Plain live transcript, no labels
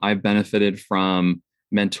I've benefited from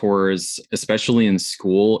mentors, especially in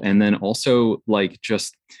school. And then also, like,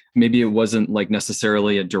 just maybe it wasn't like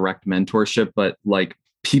necessarily a direct mentorship, but like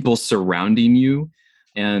people surrounding you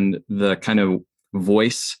and the kind of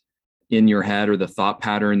voice in your head or the thought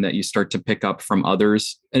pattern that you start to pick up from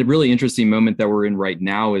others. And a really interesting moment that we're in right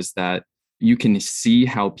now is that you can see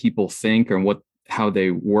how people think and how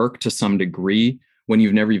they work to some degree when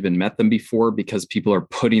you've never even met them before, because people are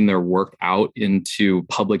putting their work out into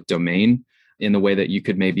public domain in the way that you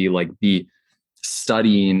could maybe like be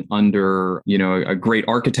studying under, a great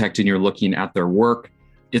architect and you're looking at their work.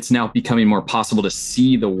 It's now becoming more possible to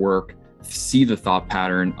see the work, see the thought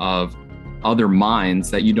pattern of other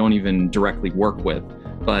minds that you don't even directly work with.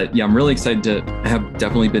 But yeah, I'm really excited to have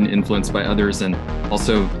definitely been influenced by others and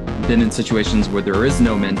also been in situations where there is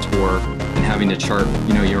no mentor and having to chart,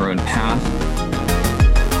 your own path.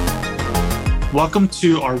 Welcome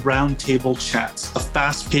to our Roundtable Chats, a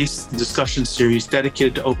fast-paced discussion series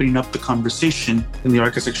dedicated to opening up the conversation in the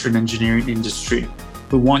architecture and engineering industry.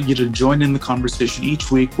 We want you to join in the conversation each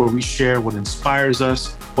week where we share what inspires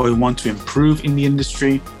us, what we want to improve in the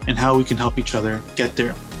industry, and how we can help each other get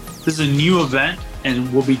there. This is a new event,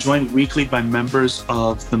 and we'll be joined weekly by members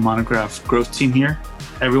of the Monograph growth team here.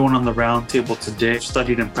 Everyone on the roundtable today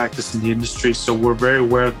studied and practiced in the industry, so we're very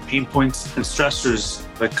aware of the pain points and stressors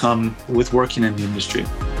that come with working in the industry.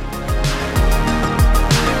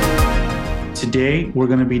 Today, we're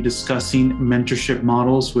going to be discussing mentorship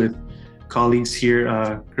models with colleagues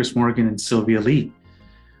here, Chris Morgan and Sylvia Lee.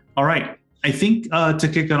 All right, I think to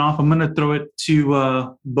kick it off, I'm going to throw it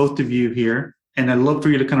to both of you here, and I'd love for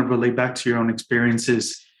you to kind of relate back to your own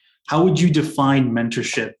experiences. How would you define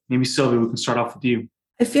mentorship? Maybe Sylvia, we can start off with you.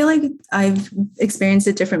 I feel like I've experienced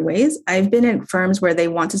it different ways. I've been in firms where they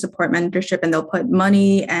want to support mentorship and they'll put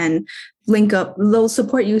money and link up. They'll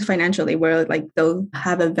support you financially, where like they'll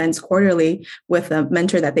have events quarterly with a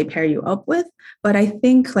mentor that they pair you up with. But I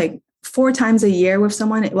think like 4 times a year with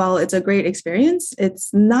someone, while it's a great experience,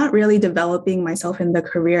 it's not really developing myself in the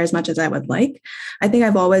career as much as I would like. I think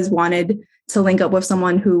I've always wanted to link up with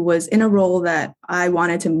someone who was in a role that I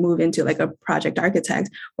wanted to move into, like a project architect,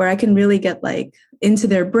 where I can really get like into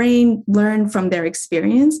their brain, learn from their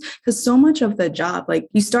experience. Because so much of the job, like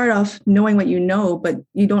you start off knowing what you know, but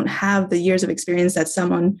you don't have the years of experience that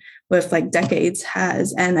someone with like decades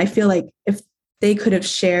has. And I feel like if they could have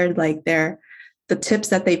shared like the tips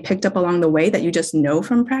that they picked up along the way that you just know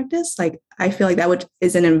from practice, like I feel like that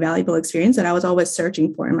is an invaluable experience that I was always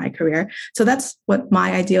searching for in my career. So that's what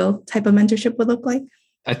my ideal type of mentorship would look like.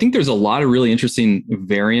 I think there's a lot of really interesting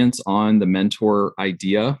variants on the mentor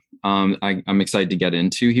idea. I'm excited to get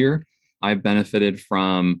into here. I've benefited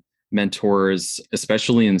from mentors,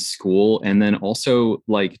 especially in school. And then also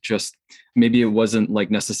like just maybe it wasn't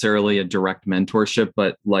like necessarily a direct mentorship,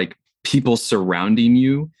 but like people surrounding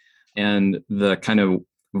you and the kind of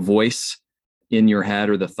voice in your head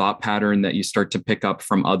or the thought pattern that you start to pick up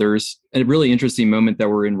from others. And a really interesting moment that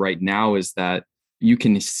we're in right now is that you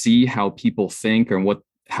can see how people think and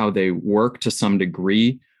how they work to some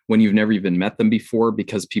degree when you've never even met them before,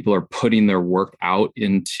 because people are putting their work out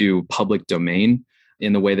into public domain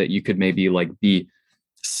in the way that you could maybe like be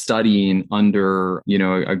studying under,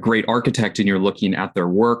 a great architect and you're looking at their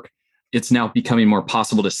work. It's now becoming more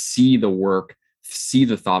possible to see the work, see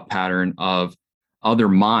the thought pattern of other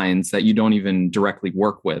minds that you don't even directly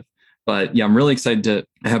work with. But yeah, I'm really excited to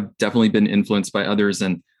have definitely been influenced by others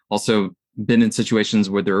and also been in situations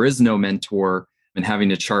where there is no mentor and having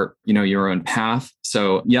to chart, your own path.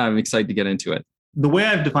 So yeah, I'm excited to get into it. The way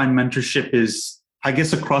I've defined mentorship is, I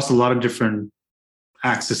guess, across a lot of different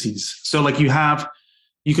axes. So like you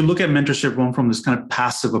can look at mentorship one from this kind of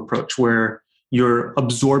passive approach where you're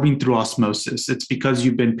absorbing through osmosis. It's because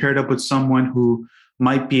you've been paired up with someone who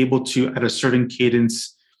might be able to, at a certain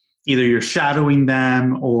cadence, either you're shadowing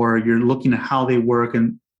them or you're looking at how they work.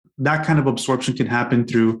 And that kind of absorption can happen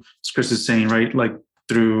through, as Chris is saying, right? Like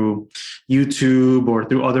through YouTube or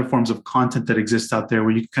through other forms of content that exist out there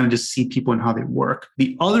where you can kind of just see people and how they work.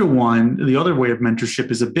 The other way of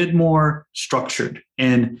mentorship is a bit more structured,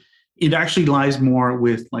 and it actually lies more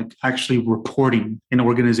with like actually reporting an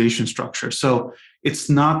organization structure. So it's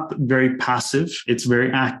not very passive, it's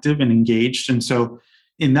very active and engaged. And so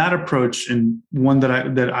in that approach, and one that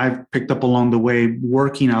I've picked up along the way,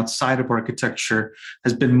 working outside of architecture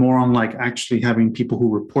has been more on like actually having people who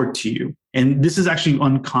report to you. And this is actually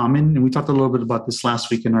uncommon. And we talked a little bit about this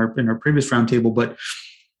last week in our previous roundtable, but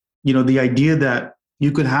the idea that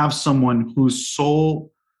you could have someone whose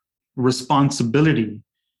sole responsibility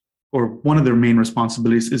or one of their main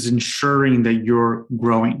responsibilities is ensuring that you're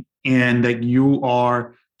growing and that you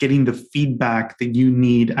are getting the feedback that you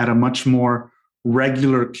need at a much more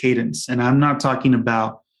regular cadence. And I'm not talking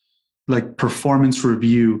about like performance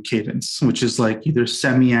review cadence, which is like either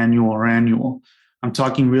semi-annual or annual. I'm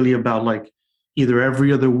talking really about like either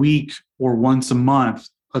every other week or once a month,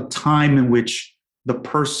 a time in which the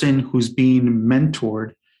person who's being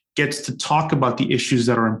mentored gets to talk about the issues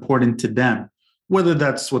that are important to them, whether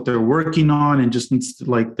that's what they're working on and just needs to,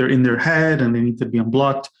 like, they're in their head and they need to be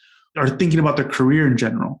unblocked, or thinking about their career in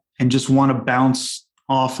general and just want to bounce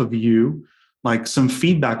off of you like some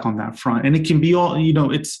feedback on that front. And it can be all,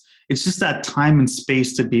 it's just that time and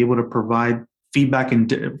space to be able to provide feedback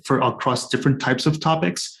for across different types of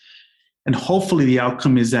topics. And hopefully the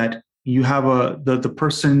outcome is that you have the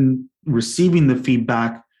person receiving the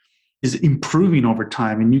feedback is improving over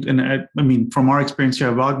time. And from our experience here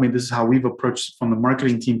at Vogme, this is how we've approached it from the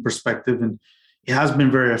marketing team perspective. And it has been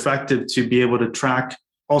very effective to be able to track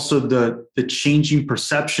also the changing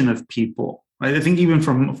perception of people. I think even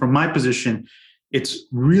from my position, it's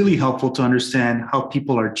really helpful to understand how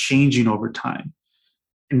people are changing over time.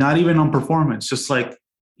 And not even on performance, just like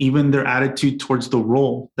even their attitude towards the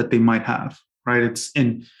role that they might have, right?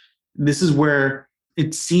 And this is where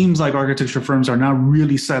it seems like architecture firms are now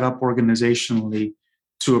really set up organizationally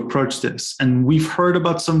to approach this. And we've heard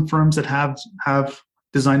about some firms that have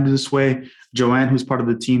designed it this way. Joanne, who's part of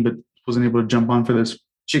the team but wasn't able to jump on for this,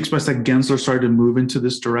 she expressed that Gensler started to move into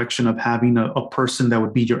this direction of having a person that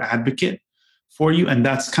would be your advocate for you. And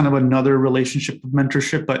that's kind of another relationship of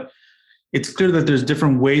mentorship. But it's clear that there's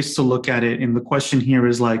different ways to look at it. And the question here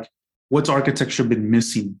is like, what's architecture been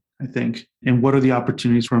missing, I think? And what are the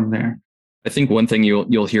opportunities from there? I think one thing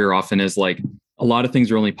you'll hear often is like a lot of things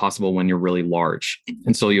are only possible when you're really large.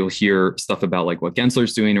 And so you'll hear stuff about like what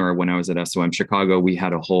Gensler's doing, or when I was at SOM Chicago, we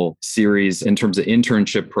had a whole series in terms of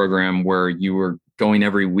internship program where you were going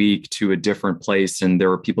every week to a different place. And there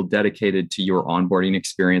were people dedicated to your onboarding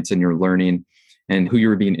experience and your learning and who you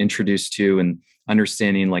were being introduced to, and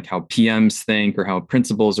understanding like how PMs think or how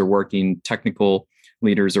principals are working, technical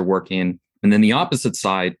leaders are working. And then the opposite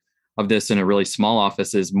side of this in a really small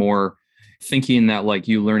office is more thinking that like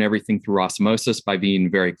you learn everything through osmosis by being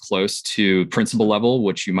very close to principal level,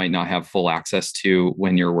 which you might not have full access to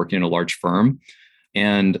when you're working in a large firm.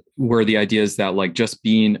 And where the idea is that like just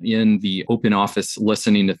being in the open office,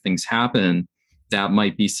 listening to things happen, that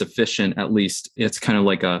might be sufficient. At least it's kind of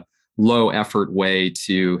like a low effort way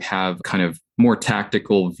to have kind of more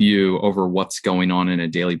tactical view over what's going on a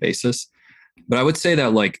daily basis. But I would say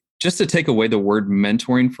that like, just to take away the word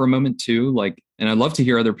mentoring for a moment too, like, and I'd love to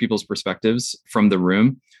hear other people's perspectives from the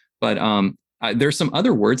room, but there's some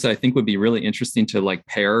other words that I think would be really interesting to like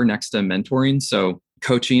pair next to mentoring. So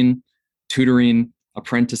coaching, tutoring,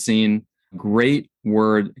 apprenticing, great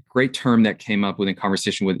word, great term that came up within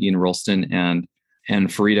conversation with Ian Rolston and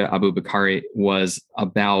Farida Abu Bakari was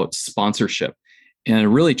about sponsorship. And it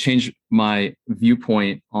really changed my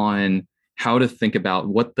viewpoint on how to think about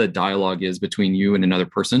what the dialogue is between you and another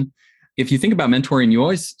person. If you think about mentoring, you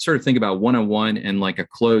always sort of think about one-on-one and like a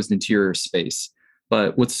closed interior space.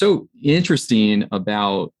 But what's so interesting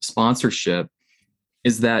about sponsorship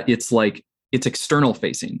is that it's external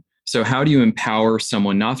facing. So how do you empower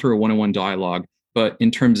someone, not through a one-on-one dialogue, but in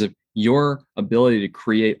terms of your ability to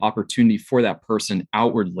create opportunity for that person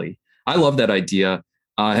outwardly? I love that idea.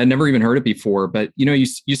 I had never even heard it before, but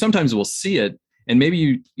you sometimes will see it. And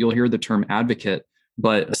maybe you'll hear the term advocate,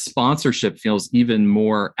 but sponsorship feels even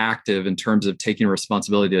more active in terms of taking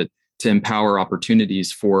responsibility to empower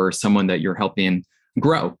opportunities for someone that you're helping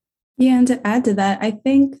grow. Yeah, and to add to that, I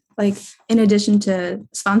think like in addition to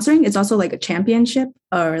sponsoring, it's also like a championship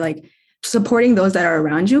or like supporting those that are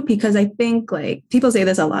around you, because I think like people say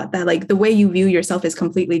this a lot, that like the way you view yourself is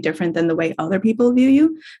completely different than the way other people view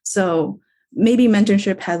you. So maybe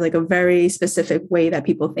mentorship has like a very specific way that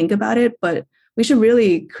people think about it, but we should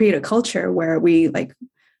really create a culture where we like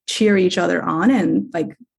cheer each other on and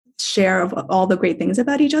like share of all the great things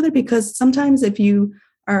about each other. Because sometimes if you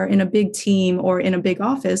are in a big team or in a big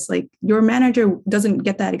office, like your manager doesn't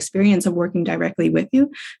get that experience of working directly with you.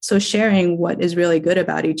 So sharing what is really good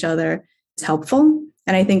about each other is helpful.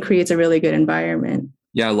 And I think creates a really good environment.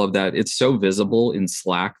 Yeah, I love that. It's so visible in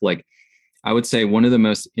Slack. Like I would say one of the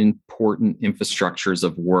most important infrastructures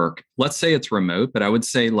of work, let's say it's remote, but I would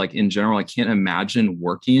say like in general, I can't imagine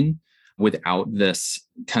working without this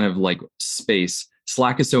kind of like space.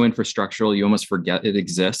 Slack is so infrastructural, you almost forget it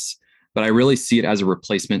exists, but I really see it as a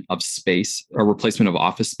replacement of space, a replacement of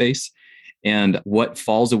office space. And what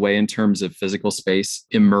falls away in terms of physical space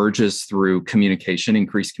emerges through communication,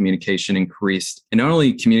 increased, and not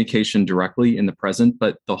only communication directly in the present,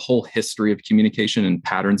 but the whole history of communication and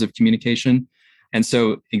patterns of communication. And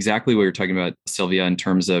so exactly what you're talking about, Sylvia, in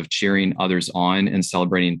terms of cheering others on and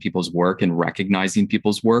celebrating people's work and recognizing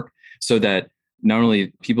people's work so that not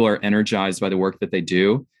only people are energized by the work that they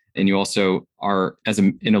do, and you also are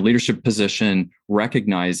in a leadership position,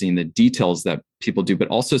 recognizing the details that people do, but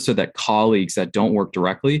also so that colleagues that don't work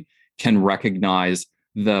directly can recognize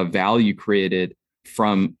the value created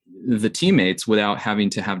from the teammates without having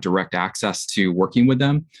to have direct access to working with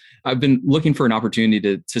them. I've been looking for an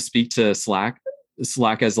opportunity to speak to Slack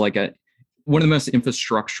as like one of the most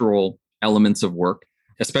infrastructural elements of work,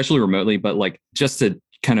 especially remotely, but like just to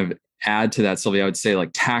kind of add to that, Sylvia, I would say like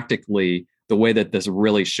tactically, the way that this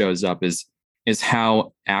really shows up is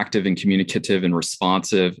how active and communicative and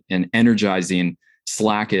responsive and energizing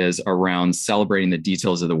Slack is around celebrating the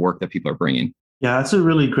details of the work that people are bringing. Yeah, that's a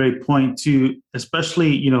really great point too,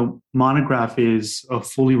 especially, Monograph is a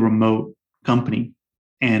fully remote company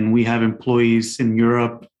and we have employees in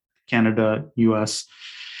Europe, Canada, US.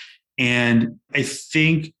 And I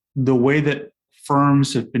think the way that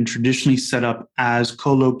firms have been traditionally set up as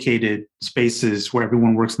co-located spaces where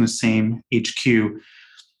everyone works in the same HQ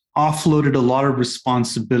offloaded a lot of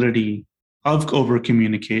responsibility of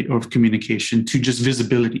communication to just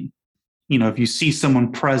visibility. If you see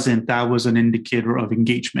someone present, that was an indicator of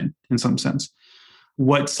engagement in some sense.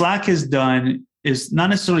 What Slack has done is not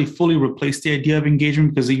necessarily fully replace the idea of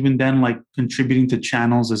engagement, because even then, like contributing to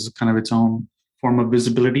channels is kind of its own form of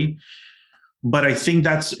visibility. But I think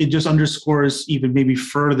it just underscores even maybe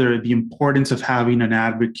further the importance of having an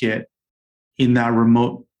advocate in that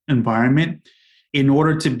remote environment in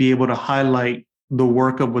order to be able to highlight the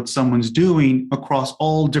work of what someone's doing across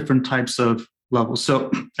all different types of levels. So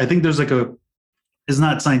I think there's it's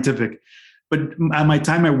not scientific, but at my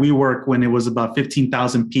time at WeWork, when it was about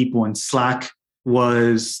 15,000 people and Slack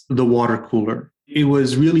was the water cooler, it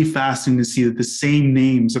was really fascinating to see that the same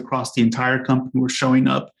names across the entire company were showing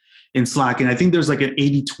up in Slack. And I think there's like an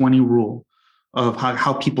 80-20 rule of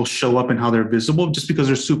how people show up and how they're visible just because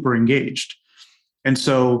they're super engaged. And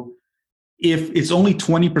so if it's only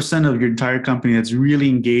 20% of your entire company that's really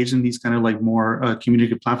engaged in these kind of like more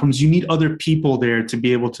communicative platforms, you need other people there to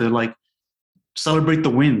be able to like celebrate the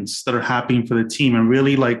wins that are happening for the team and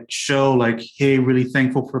really like show like, hey, really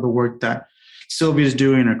thankful for the work that Sylvia is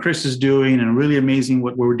doing or Chris is doing, and really amazing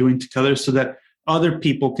what we're doing together, so that other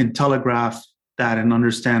people can telegraph that and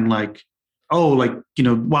understand like, oh, like,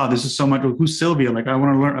 wow, this is so much. Who's Sylvia? Like, I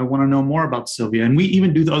want to learn, I want to know more about Sylvia. And we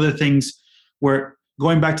even do the other things where,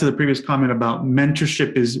 going back to the previous comment about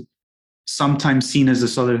mentorship is sometimes seen as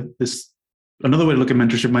another way to look at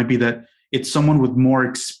mentorship might be that it's someone with more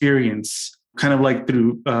experience, kind of like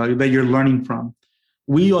through that you're learning from.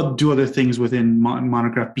 We all do other things within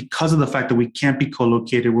Monograph because of the fact that we can't be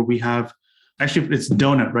co-located, where we have, actually it's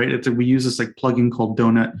Donut, right? We use this like plugin called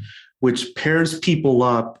Donut, which pairs people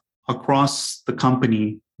up across the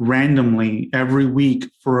company randomly every week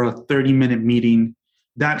for a 30-minute meeting.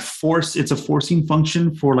 It's a forcing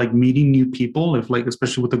function for like meeting new people,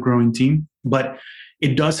 especially with a growing team, but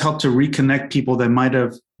it does help to reconnect people that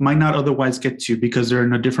might not otherwise get to because they're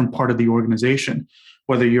in a different part of the organization,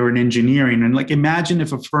 whether you're in engineering. And like, imagine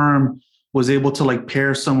if a firm was able to like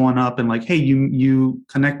pair someone up and like, hey, you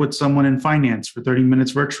connect with someone in finance for 30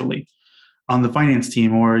 minutes virtually on the finance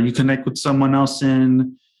team, or you connect with someone else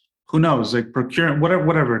in, who knows, like procurement,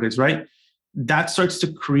 whatever it is, right? That starts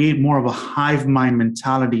to create more of a hive mind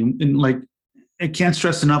mentality. And like, I can't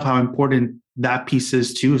stress enough how important that piece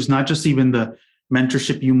is too. It's not just even the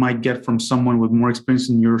mentorship you might get from someone with more experience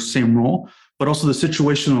in your same role, but also the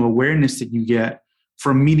situational awareness that you get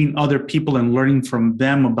from meeting other people and learning from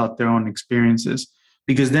them about their own experiences.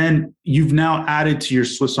 Because then you've now added to your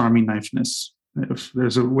Swiss Army knifeness, if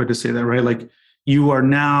there's a way to say that, right? Like, you are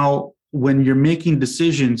now, when you're making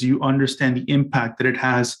decisions, you understand the impact that it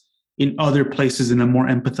has in other places in a more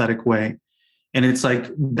empathetic way. And it's like,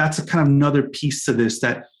 that's a kind of another piece to this,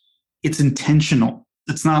 that it's intentional.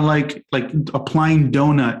 It's not like applying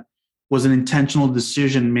Donut was an intentional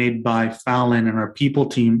decision made by Fallon and our people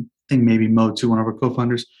team, I think maybe Mo too, one of our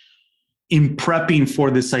co-founders, in prepping for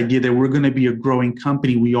this idea that we're going to be a growing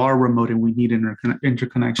company. We are remote and we need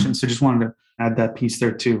interconnection. So just wanted to add that piece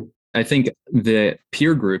there too. I think the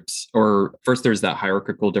peer groups, or first there's that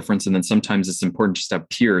hierarchical difference, and then sometimes it's important just to have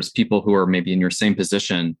peers, people who are maybe in your same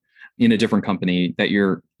position in a different company that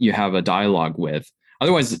you have a dialogue with.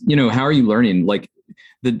 Otherwise, how are you learning? Like,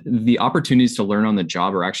 the opportunities to learn on the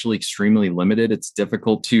job are actually extremely limited. It's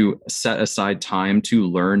difficult to set aside time to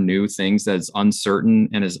learn new things that's uncertain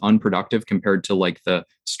and is unproductive compared to like the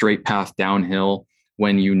straight path downhill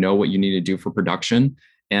when you know what you need to do for production.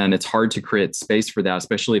 And it's hard to create space for that,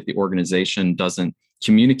 especially if the organization doesn't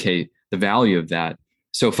communicate the value of that.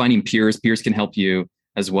 So finding peers can help you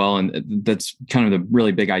as well. And that's kind of the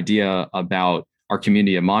really big idea about our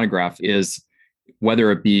community of Monograph is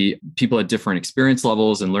whether it be people at different experience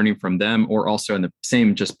levels and learning from them, or also in the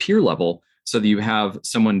same just peer level, so that you have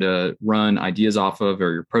someone to run ideas off of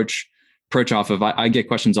or your approach off of. I get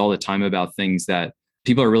questions all the time about things that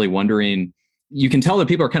people are really wondering. You can tell that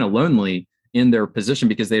people are kind of lonely in their position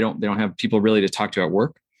because they don't have people really to talk to at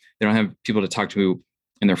work. They don't have people to talk to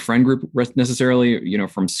in their friend group necessarily,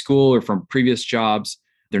 from school or from previous jobs.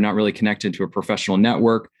 They're not really connected to a professional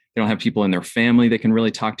network. They don't have people in their family they can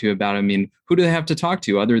really talk to about it. I mean, who do they have to talk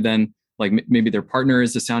to other than like maybe their partner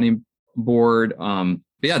is the sounding board?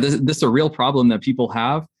 But yeah, this is a real problem that people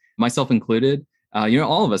have, myself included,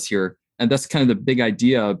 all of us here. And that's kind of the big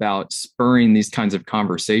idea about spurring these kinds of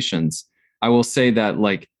conversations. I will say that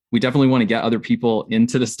we definitely want to get other people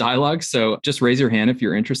into this dialogue. So just raise your hand if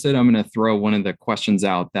you're interested. I'm going to throw one of the questions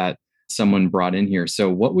out that someone brought in here. So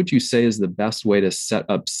what would you say is the best way to set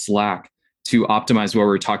up Slack to optimize what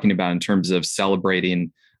we're talking about in terms of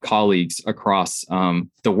celebrating colleagues across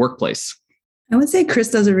the workplace? I would say Chris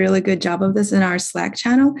does a really good job of this in our Slack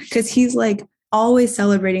channel because he's always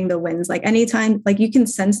celebrating the wins. Anytime, you can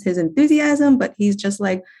sense his enthusiasm, but he's just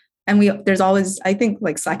there's always, I think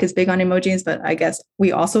Slack is big on emojis, but I guess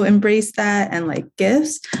we also embrace that and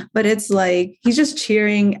GIFs, but it's he's just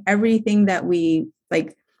cheering everything that we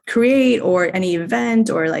create or any event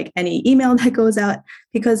or any email that goes out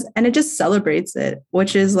and it just celebrates it,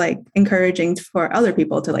 which is encouraging for other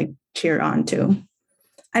people to cheer on too.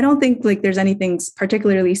 I don't think there's anything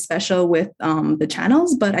particularly special with the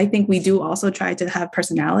channels, but I think we do also try to have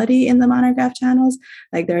personality in the Monograph channels.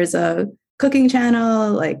 There's a cooking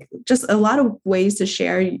channel, just a lot of ways to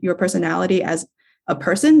share your personality as a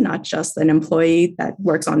person, not just an employee that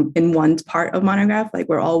works in one part of Monograph.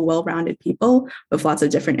 We're all well-rounded people with lots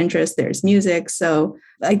of different interests. There's music. So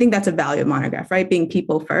I think that's a value of Monograph, right? Being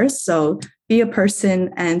people first. So be a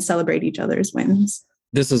person and celebrate each other's wins.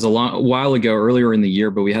 This is a while ago, earlier in the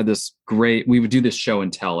year, but we had we would do this show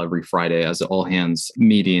and tell every Friday as an all hands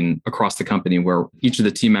meeting across the company where each of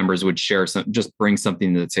the team members would share just bring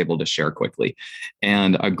something to the table to share quickly.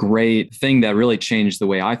 And a great thing that really changed the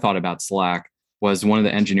way I thought about Slack was one of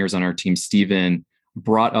the engineers on our team, Steven,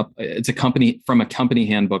 brought up, it's a company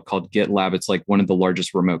handbook called GitLab. It's one of the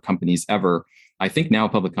largest remote companies ever. I think now a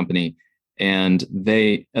public company. And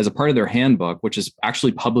they, as a part of their handbook, which is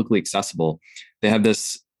actually publicly accessible, they have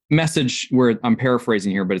this message where I'm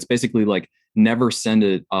paraphrasing here, but it's basically never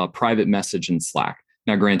send a private message in Slack.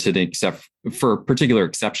 Now, granted, except for particular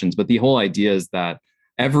exceptions, but the whole idea is that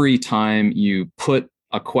every time you put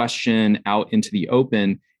a question out into the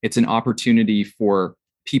open, it's an opportunity for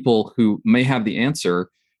people who may have the answer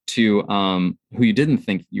to who you didn't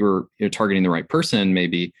think you're targeting the right person,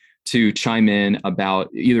 maybe, to chime in about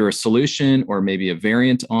either a solution or maybe a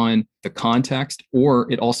variant on the context,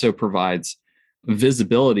 or it also provides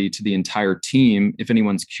visibility to the entire team if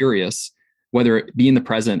anyone's curious, whether it be in the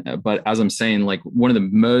present. But as I'm saying, one of the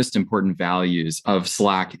most important values of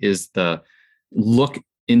Slack is the look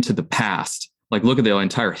into the past, look at the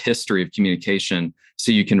entire history of communication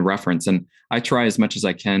so you can reference. And I try as much as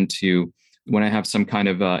I can to, when I have some kind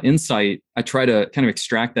of insight, I try to kind of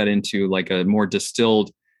extract that into a more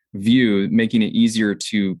distilled view, making it easier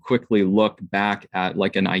to quickly look back at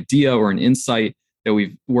an idea or an insight that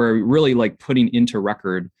we're really putting into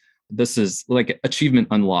record. This is achievement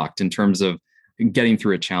unlocked in terms of getting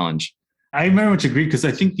through a challenge. I very much agree, because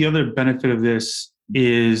I think the other benefit of this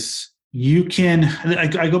is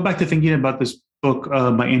I go back to thinking about this book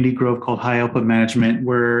by Andy Grove called High Output Management,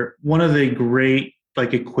 where one of the great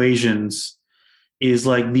equations is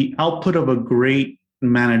the output of a great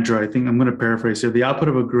manager. I think I'm going to paraphrase here. The output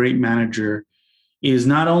of a great manager is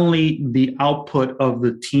not only the output of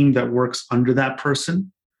the team that works under that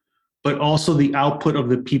person, but also the output of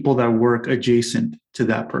the people that work adjacent to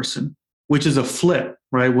that person, which is a flip,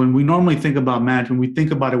 right? When we normally think about management, we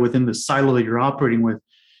think about it within the silo that you're operating with.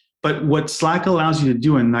 But what Slack allows you to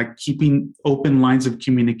do in keeping open lines of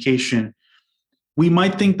communication, we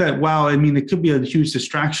might think that, wow, it could be a huge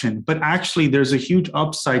distraction, but actually there's a huge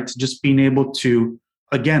upside to just being able to,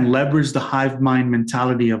 again, leverage the hive mind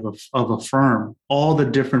mentality of a firm, all the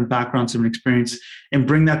different backgrounds and experience, and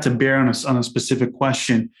bring that to bear on a specific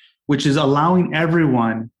question, which is allowing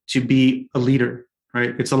everyone to be a leader,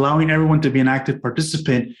 right? It's allowing everyone to be an active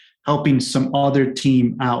participant, helping some other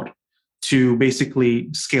team out to basically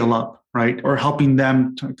scale up, right? Or helping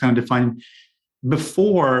them to kind of define.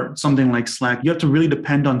 Before something like Slack, you have to really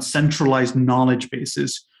depend on centralized knowledge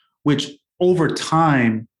bases, which over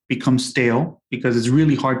time become stale because it's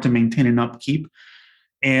really hard to maintain and upkeep.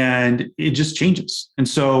 and it just changes. And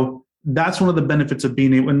so that's one of the benefits of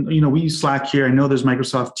being able, and we use Slack here. I know there's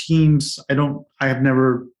Microsoft Teams. I have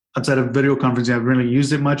never, outside of video conferencing, I've really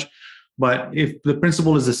used it much. But if the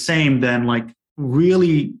principle is the same, then like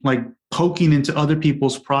really like poking into other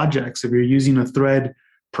people's projects, if you're using a thread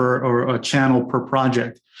per or a channel per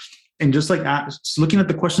project, and just like looking at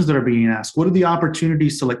the questions that are being asked, what are the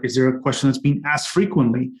opportunities to, like, is there a question that's being asked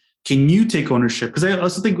frequently? Can you take ownership? Because I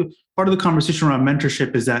also think part of the conversation around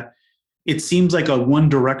mentorship is that it seems like a one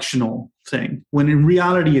directional thing, when in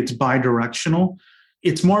reality it's bi-directional.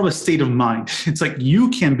 It's more of a state of mind. It's like you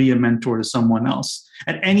can be a mentor to someone else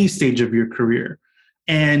at any stage of your career,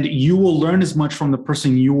 and you will learn as much from the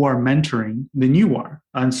person you are mentoring than you are.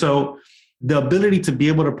 And so the ability to be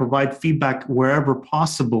able to provide feedback wherever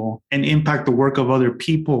possible and impact the work of other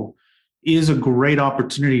people is a great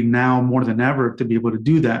opportunity now more than ever to be able to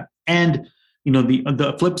do that. And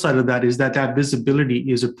the flip side of that is that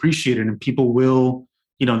visibility is appreciated, and people will,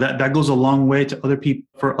 that goes a long way to other people,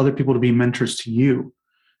 for other people to be mentors to you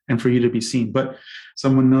and for you to be seen. But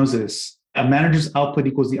someone knows this. A manager's output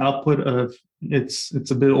equals the output of,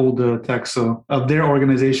 it's a bit old text, so of their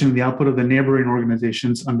organization, the output of the neighboring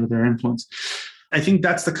organizations under their influence. I think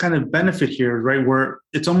that's the kind of benefit here, right? Where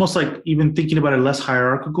it's almost like even thinking about it less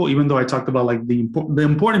hierarchical, even though I talked about like the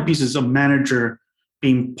important pieces of manager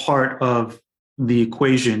being part of the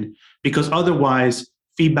equation, because otherwise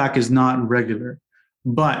feedback is not regular.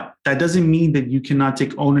 But that doesn't mean that you cannot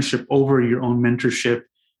take ownership over your own mentorship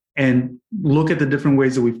and look at the different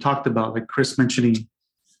ways that we've talked about, like Chris mentioning,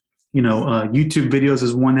 YouTube videos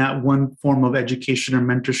as one form of education or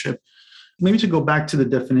mentorship. Maybe to go back to the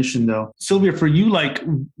definition though, Sylvia, for you, like,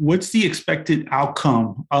 what's the expected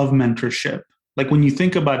outcome of mentorship? Like when you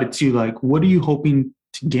think about it too, like, what are you hoping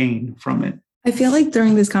to gain from it? I feel like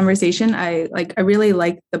during this conversation, I really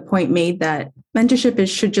like the point made that mentorship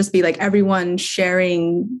should just be like everyone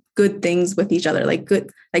sharing good things with each other, like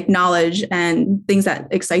good, like knowledge and things that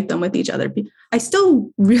excite them with each other. I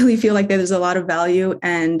still really feel like there's a lot of value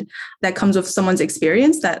and that comes with someone's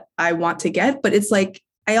experience that I want to get. But it's like,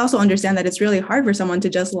 I also understand that it's really hard for someone to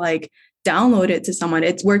just like download it to someone.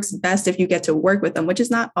 It works best if you get to work with them, which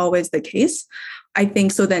is not always the case. I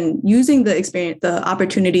think so. Then using the experience, the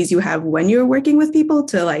opportunities you have when you're working with people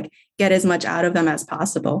to like get as much out of them as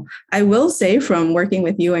possible. I will say from working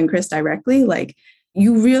with you and Chris directly, like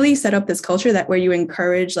you really set up this culture that where you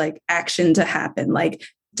encourage like action to happen, like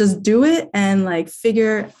just do it and like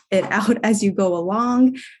figure it out as you go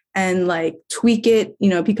along and like tweak it,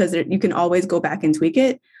 because you can always go back and tweak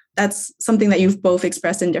it. That's something that you've both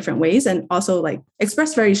expressed in different ways and also like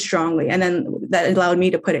expressed very strongly. And then that allowed me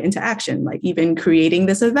to put it into action, like even creating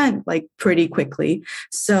this event like pretty quickly.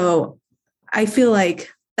 So I feel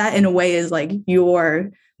like that in a way is like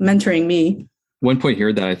you're mentoring me. One point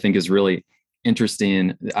here that I think is really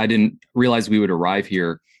interesting, I didn't realize we would arrive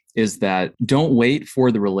here, is that don't wait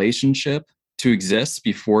for the relationship to exist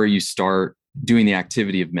before you start doing the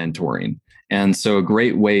activity of mentoring. And so a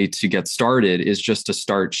great way to get started is just to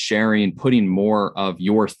start sharing, putting more of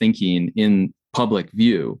your thinking in public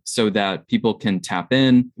view so that people can tap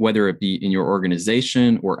in, whether it be in your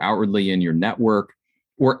organization or outwardly in your network,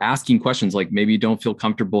 or asking questions like maybe you don't feel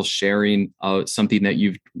comfortable sharing something that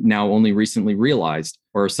you've now only recently realized,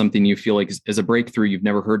 or something you feel like is a breakthrough you've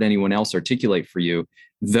never heard anyone else articulate for you.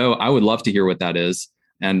 Though I would love to hear what that is.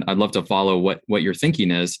 And I'd love to follow what your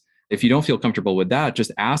thinking is. If you don't feel comfortable with that,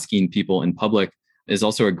 just asking people in public is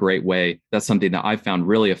also a great way. That's something that I've found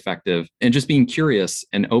really effective, and just being curious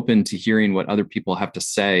and open to hearing what other people have to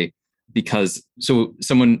say. Because so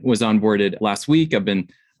someone was onboarded last week.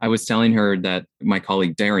 I was telling her that my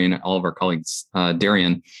colleague Darian, all of our colleagues,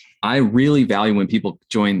 Darian, I really value when people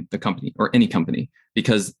join the company or any company,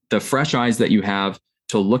 because the fresh eyes that you have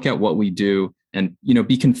to look at what we do and,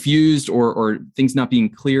 be confused or things not being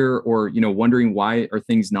clear, or, wondering why are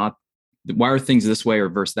things this way or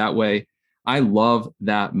versus that way. I love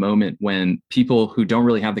that moment when people who don't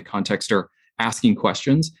really have the context are asking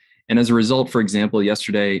questions. And as a result, for example,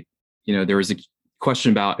 yesterday, there was a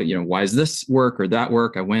question about, why is this work or that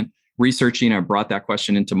work? I went researching, I brought that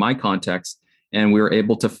question into my context, and we were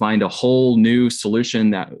able to find a whole new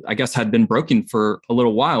solution that I guess had been broken for a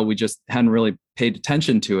little while. We just hadn't really paid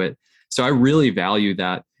attention to it. So I really value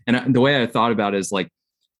that. And the way I thought about it is like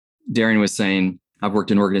Darian was saying, I've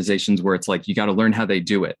worked in organizations where it's like, you got to learn how they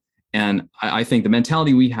do it. And I think the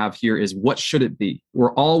mentality we have here is, what should it be?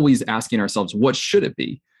 We're always asking ourselves, what should it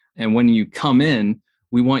be? And when you come in,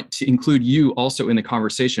 we want to include you also in the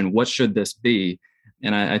conversation. What should this be?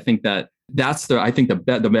 And I think that's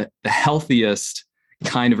the healthiest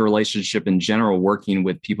kind of relationship in general, working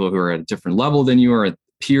with people who are at a different level than you, or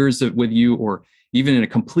peers with you, or even in a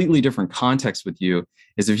completely different context with you,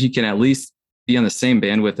 is if you can at least be on the same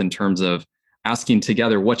bandwidth in terms of asking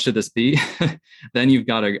together, what should this be? Then you've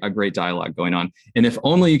got a great dialogue going on. And if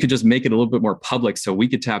only you could just make it a little bit more public so we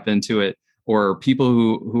could tap into it, or people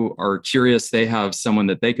who are curious, they have someone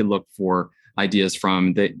that they could look for ideas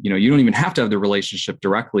from, that, you don't even have to have the relationship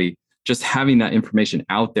directly, just having that information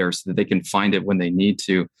out there so that they can find it when they need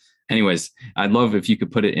to. Anyways, I'd love if you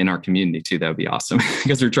could put it in our community too. That would be awesome,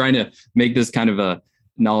 because we're trying to make this kind of a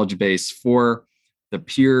knowledge base for the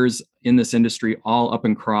peers in this industry, all up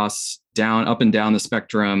and down the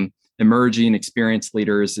spectrum, emerging, experienced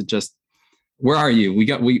leaders. It just, where are you?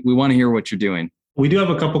 We want to hear what you're doing. We do have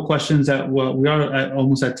a couple questions that, well, we are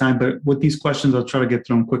almost at time, but with these questions, I'll try to get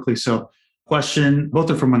through them quickly. So question, both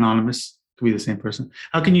are from anonymous, could be the same person.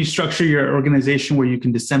 How can you structure your organization where you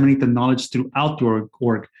can disseminate the knowledge throughout your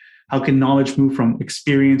org? How can knowledge move from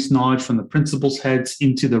experienced knowledge from the principals' heads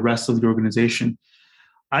into the rest of the organization?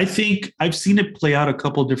 I think I've seen it play out a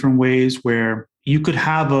couple of different ways, where you could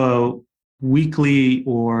have a weekly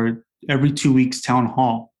or every 2 weeks town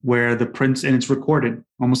hall where and it's recorded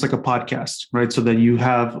almost like a podcast, right? So that you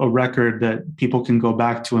have a record that people can go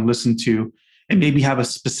back to and listen to, and maybe have a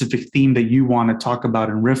specific theme that you want to talk about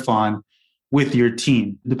and riff on with your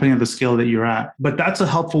team, depending on the scale that you're at. But that's a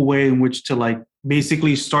helpful way in which to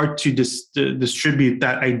basically start to distribute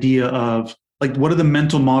that idea of what are the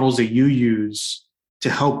mental models that you use to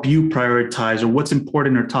help you prioritize, or what's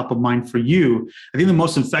important or top of mind for you. I think the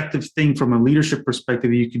most effective thing from a leadership perspective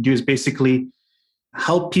that you could do is basically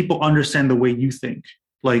help people understand the way you think,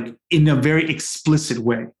 in a very explicit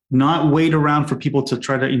way, not wait around for people to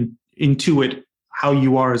try to intuit how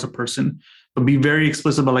you are as a person, but be very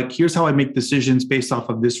explicit about here's how I make decisions based off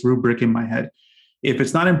of this rubric in my head. If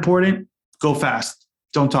it's not important, go fast.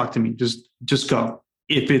 Don't talk to me. Just go.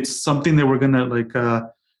 If it's something that we're going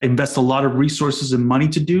to invest a lot of resources and money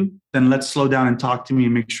to do, then let's slow down and talk to me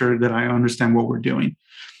and make sure that I understand what we're doing.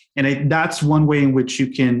 And that's one way in which you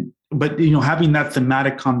can, but having that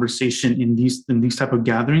thematic conversation in these type of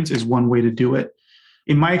gatherings is one way to do it.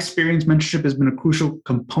 In my experience, mentorship has been a crucial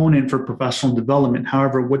component for professional development.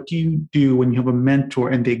 However, what do you do when you have a mentor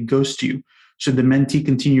and they ghost you? Should the mentee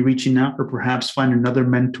continue reaching out, or perhaps find another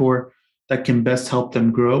mentor that can best help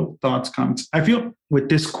them grow? Thoughts, comments? I feel with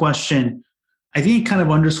this question, I think it kind of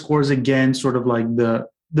underscores again, sort of the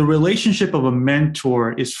relationship of a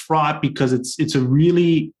mentor is fraught, because it's a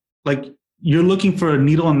really you're looking for a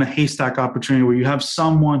needle in the haystack opportunity where you have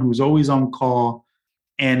someone who's always on call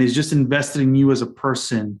and is just invested in you as a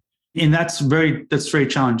person. And that's very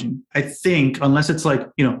challenging. I think unless it's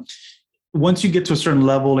once you get to a certain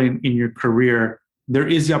level in your career, there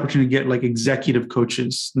is the opportunity to get executive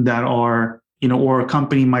coaches that are, or a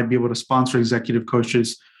company might be able to sponsor executive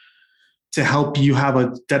coaches to help you have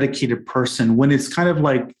a dedicated person. When it's kind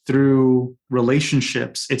of through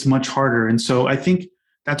relationships, it's much harder. And so I think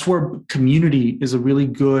that's where community is a really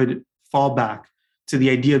good fallback to the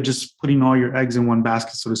idea of just putting all your eggs in one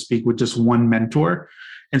basket, so to speak, with just one mentor.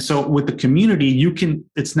 And so with the community,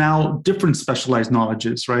 it's now different specialized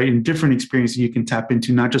knowledges, right? And different experiences you can tap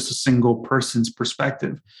into, not just a single person's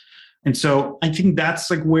perspective. And so I think that's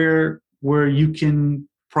where you can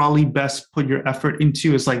probably best put your effort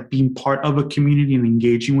into, is being part of a community and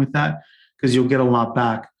engaging with that, because you'll get a lot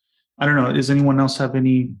back. I don't know. Does anyone else have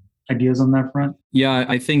any ideas on that front? Yeah,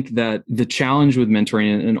 I think that the challenge with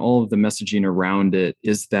mentoring and all of the messaging around it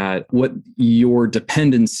is that what your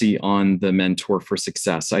dependency on the mentor for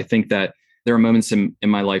success. I think that there are moments in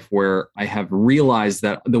my life where I have realized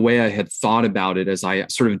that the way I had thought about it, as I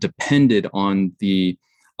sort of depended on the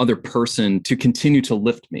other person to continue to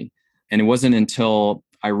lift me. And it wasn't until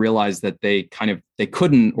I realized that they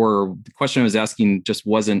couldn't, or the question I was asking just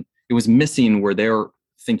wasn't, it was missing where their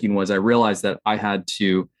thinking was. I realized that I had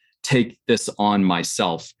to take this on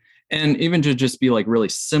myself. And even to just be really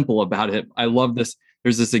simple about it. I love this.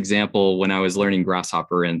 There's this example when I was learning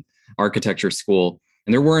Grasshopper in architecture school,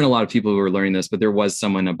 and there weren't a lot of people who were learning this, but there was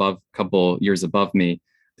someone a couple years above me.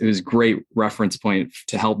 It was a great reference point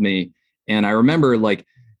to help me. And I remember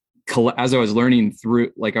as I was learning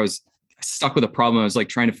through, I was stuck with a problem. I was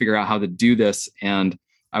trying to figure out how to do this. And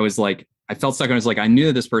I was I felt stuck. And I was I knew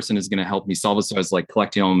that this person is going to help me solve it. So I was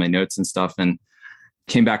collecting all my notes and stuff, and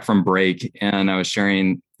came back from break, and I was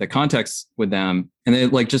sharing the context with them, and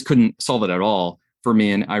they just couldn't solve it at all for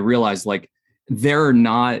me. And I realized they're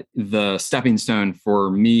not the stepping stone for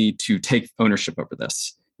me to take ownership over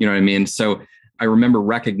this. You know what I mean? So I remember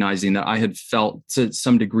recognizing that I had felt to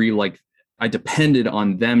some degree I depended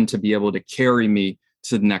on them to be able to carry me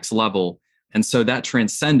to the next level. And so that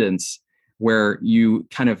transcendence where you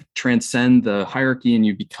kind of transcend the hierarchy and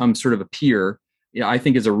you become sort of a peer, I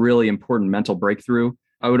think is a really important mental breakthrough.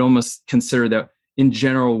 I would almost consider that in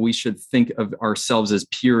general, we should think of ourselves as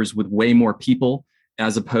peers with way more people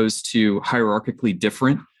as opposed to hierarchically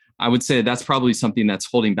different. I would say that's probably something that's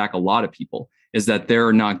holding back a lot of people, is that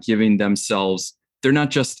they're not giving themselves, they're not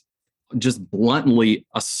just bluntly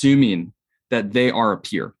assuming that they are a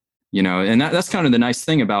peer, and that's kind of the nice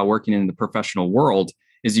thing about working in the professional world,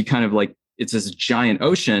 is you kind of like, it's this giant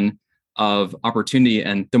ocean of opportunity.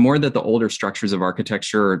 And the more that the older structures of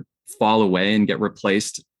architecture fall away and get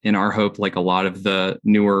replaced, in our hope, like a lot of the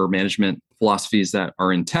newer management philosophies that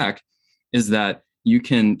are in tech, is that you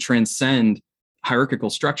can transcend hierarchical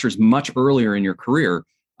structures much earlier in your career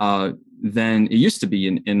than it used to be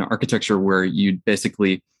in architecture, where you'd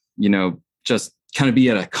basically, just kind of be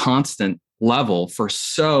at a constant level for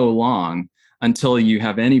so long until you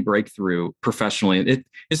have any breakthrough professionally.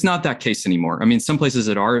 It's not that case anymore. I mean, some places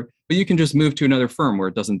it are, but you can just move to another firm where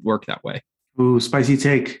it doesn't work that way. Ooh, spicy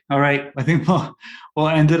take. All right. I think we'll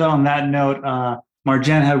end it on that note.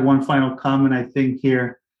 Marjan had one final comment, I think,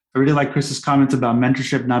 here. I really like Chris's comments about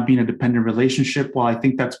mentorship not being a dependent relationship. While I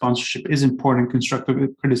think that sponsorship is important, constructive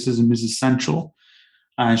criticism is essential.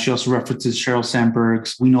 She also references Sheryl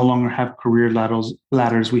Sandberg's "We no longer have career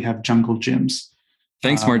ladders, we have jungle gyms."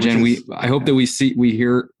 Thanks, Marjan. I hope that we see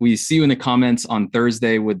you in the comments on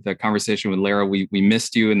Thursday with the conversation with Lara. We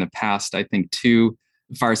missed you in the past, I think, 2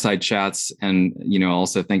 fireside chats, and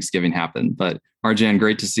also Thanksgiving happened. But Marjan,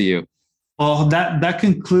 great to see you. Well, that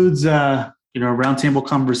concludes a roundtable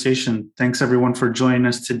conversation. Thanks everyone for joining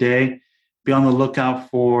us today. Be on the lookout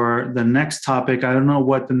for the next topic. I don't know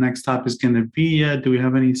what the next topic is going to be yet. Do we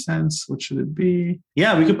have any sense? What should it be?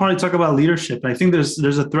 Yeah, we could probably talk about leadership. I think there's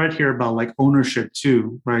a thread here about like ownership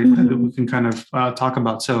too, right? Mm-hmm. That we can kind of talk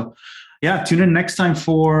about. So yeah, tune in next time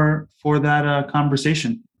for that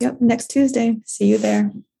conversation. Yep, next Tuesday. See you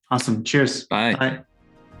there. Awesome. Cheers. Bye. Bye.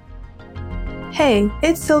 Hey,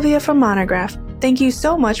 it's Sylvia from Monograph. Thank you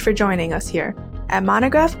so much for joining us here. At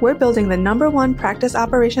Monograph, we're building the #1 practice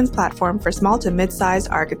operations platform for small to mid-sized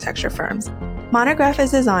architecture firms. Monograph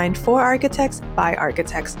is designed for architects by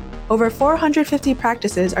architects. Over 450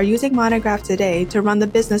 practices are using Monograph today to run the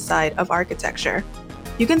business side of architecture.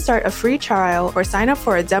 You can start a free trial or sign up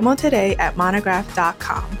for a demo today at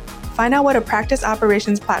monograph.com. Find out what a practice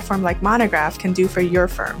operations platform like Monograph can do for your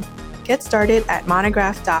firm. Get started at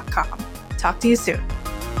monograph.com. Talk to you soon.